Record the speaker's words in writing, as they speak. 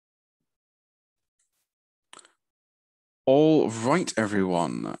All right,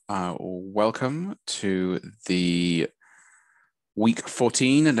 everyone. Welcome to the week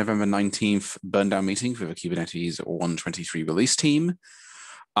 14 and November 19th burn down meeting for the Kubernetes 123 release team.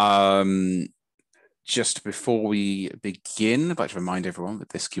 Just before we begin, I'd like to remind everyone that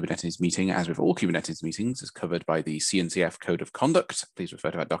this Kubernetes meeting, as with all Kubernetes meetings, is covered by the CNCF Code of Conduct. Please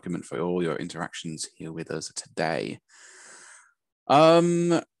refer to that document for all your interactions here with us today.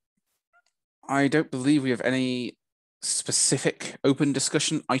 I don't believe we have any specific open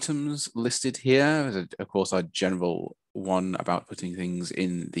discussion items listed here. Of course, our general one about putting things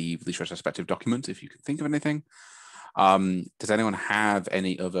in the release retrospective document, if you can think of anything. Does anyone have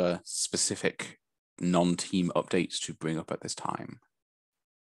any other specific non-team updates to bring up at this time?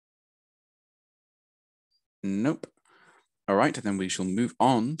 Nope. All right, then we shall move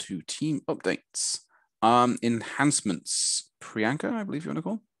on to team updates. Enhancements. Priyanka, I believe you want to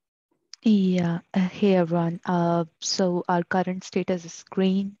call? Yeah, hey everyone. So our current status is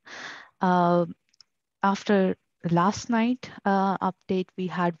green. After last night update, we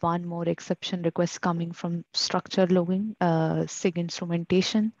had one more exception request coming from structure logging, SIG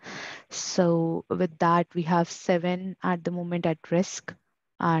instrumentation. So with that, we have 7 at the moment at risk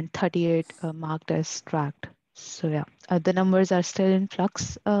and 38 marked as tracked. So yeah, the numbers are still in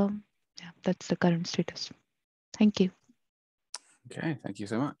flux. Yeah, that's the current status. Thank you. Okay, thank you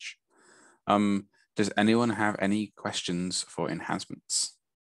so much. Does anyone have any questions for enhancements?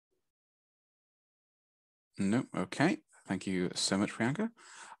 No, okay. Thank you so much, Priyanka.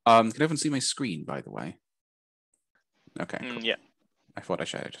 Can everyone see my screen, by the way? Okay, cool. Yeah. I thought I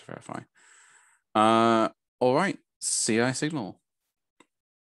shared it, just to verify. All right, CI signal.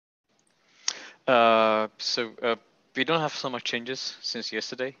 We don't have so much changes since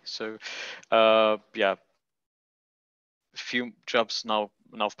yesterday. So yeah, a few jobs now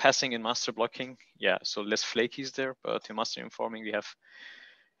passing in master blocking. Yeah, so less flakies there, but in master informing we have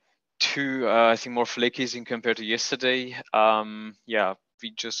 2, I think, more flakies in compared to yesterday. Yeah,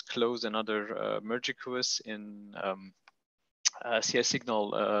 we just closed another merge request in CI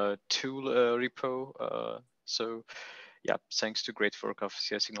signal tool repo. So yeah, thanks to great work of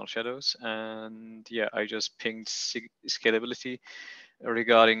CI signal shadows. And yeah, I just pinged scalability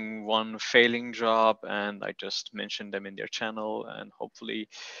regarding one failing job, and I just mentioned them in their channel, and hopefully,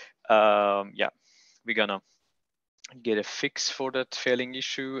 yeah, we're gonna get a fix for that failing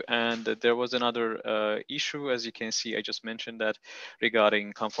issue. And there was another issue, as you can see, I just mentioned that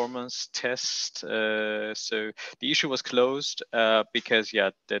regarding conformance test. So the issue was closed because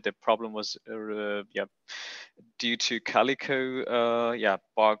yeah, the problem was yeah, due to Calico yeah,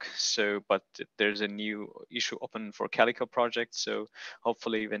 bug. So but there's a new issue open for Calico project, so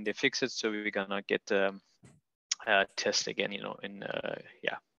hopefully when they fix it, so we're gonna get test again, you know, in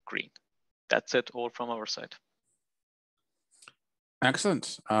yeah, green. That's it all from our side.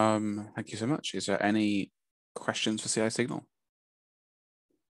 Excellent. Thank you so much. Is there any questions for CI signal?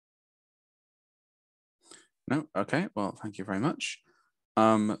 No? Okay, well, thank you very much.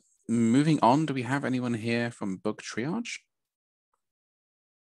 Moving on, do we have anyone here from bug triage?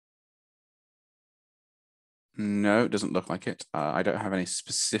 No, it doesn't look like it. I don't have any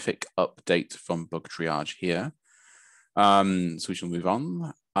specific update from bug triage here. So we shall move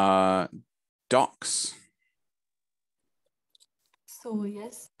on. Docs. So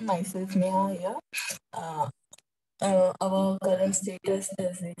yes, myself Neha here. Our current status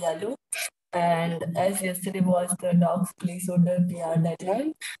is yellow, and as yesterday was the docs placeholder PR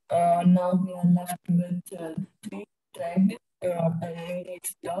deadline, now we are left with 3 tracked and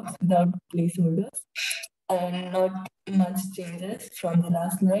 8 docs without placeholders. And not much changes from the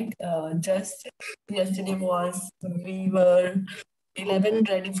last night. Just yesterday we were 11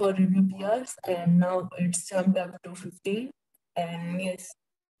 ready for review PRs, and now it's jumped up to 15. And yes,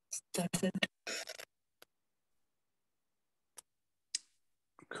 that's it.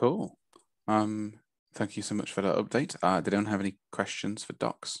 Cool. Thank you so much for that update. Did anyone have any questions for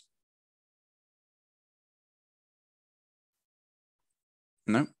docs?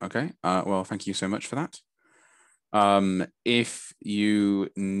 No? Okay. Well, thank you so much for that. If you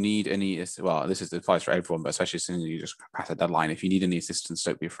need any, well, this is advice for everyone, but especially since you just pass a deadline, if you need any assistance,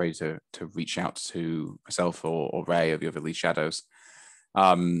 don't be afraid to reach out to myself or Ray of your release shadows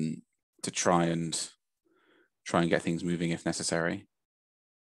to try and get things moving if necessary.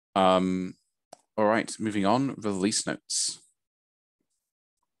 All right, moving on, release notes.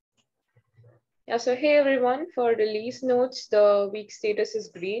 Yeah, so hey everyone, for release notes, the week status is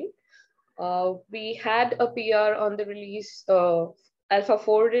green. We had a PR on the release, Alpha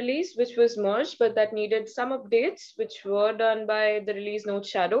 4 release, which was merged, but that needed some updates, which were done by the release note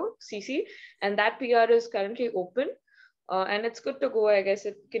shadow, CC, and that PR is currently open. and it's good to go. I guess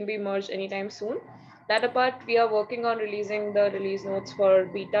it can be merged anytime soon. That apart, we are working on releasing the release notes for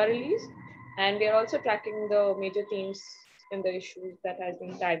beta release, and we are also tracking the major themes in the issues that has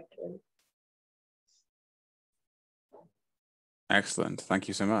been tagged in. Excellent. Thank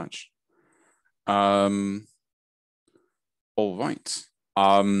you so much. All right.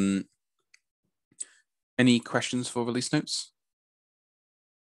 Any questions for release notes?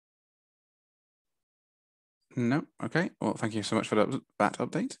 No. Okay. Well, thank you so much for that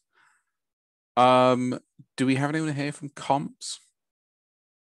update. Do we have anyone here from comms?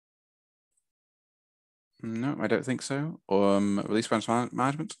 No, I don't think so. Release branch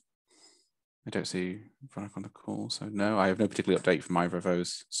management? I don't see Veronica on the call, so no, I have no particular update from either of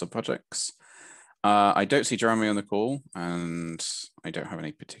those sub-projects. I don't see Jeremy on the call, and I don't have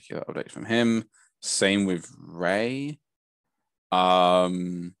any particular update from him. Same with Ray.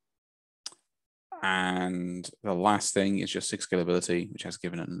 And the last thing is just SIG scalability, which has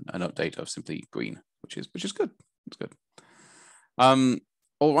given an update of simply green, which is good. It's good.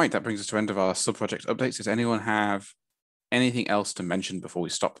 All right, that brings us to the end of our sub-project updates. Does anyone have anything else to mention before we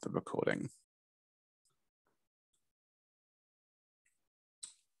stop the recording?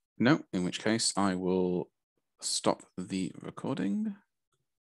 No, in which case I will stop the recording.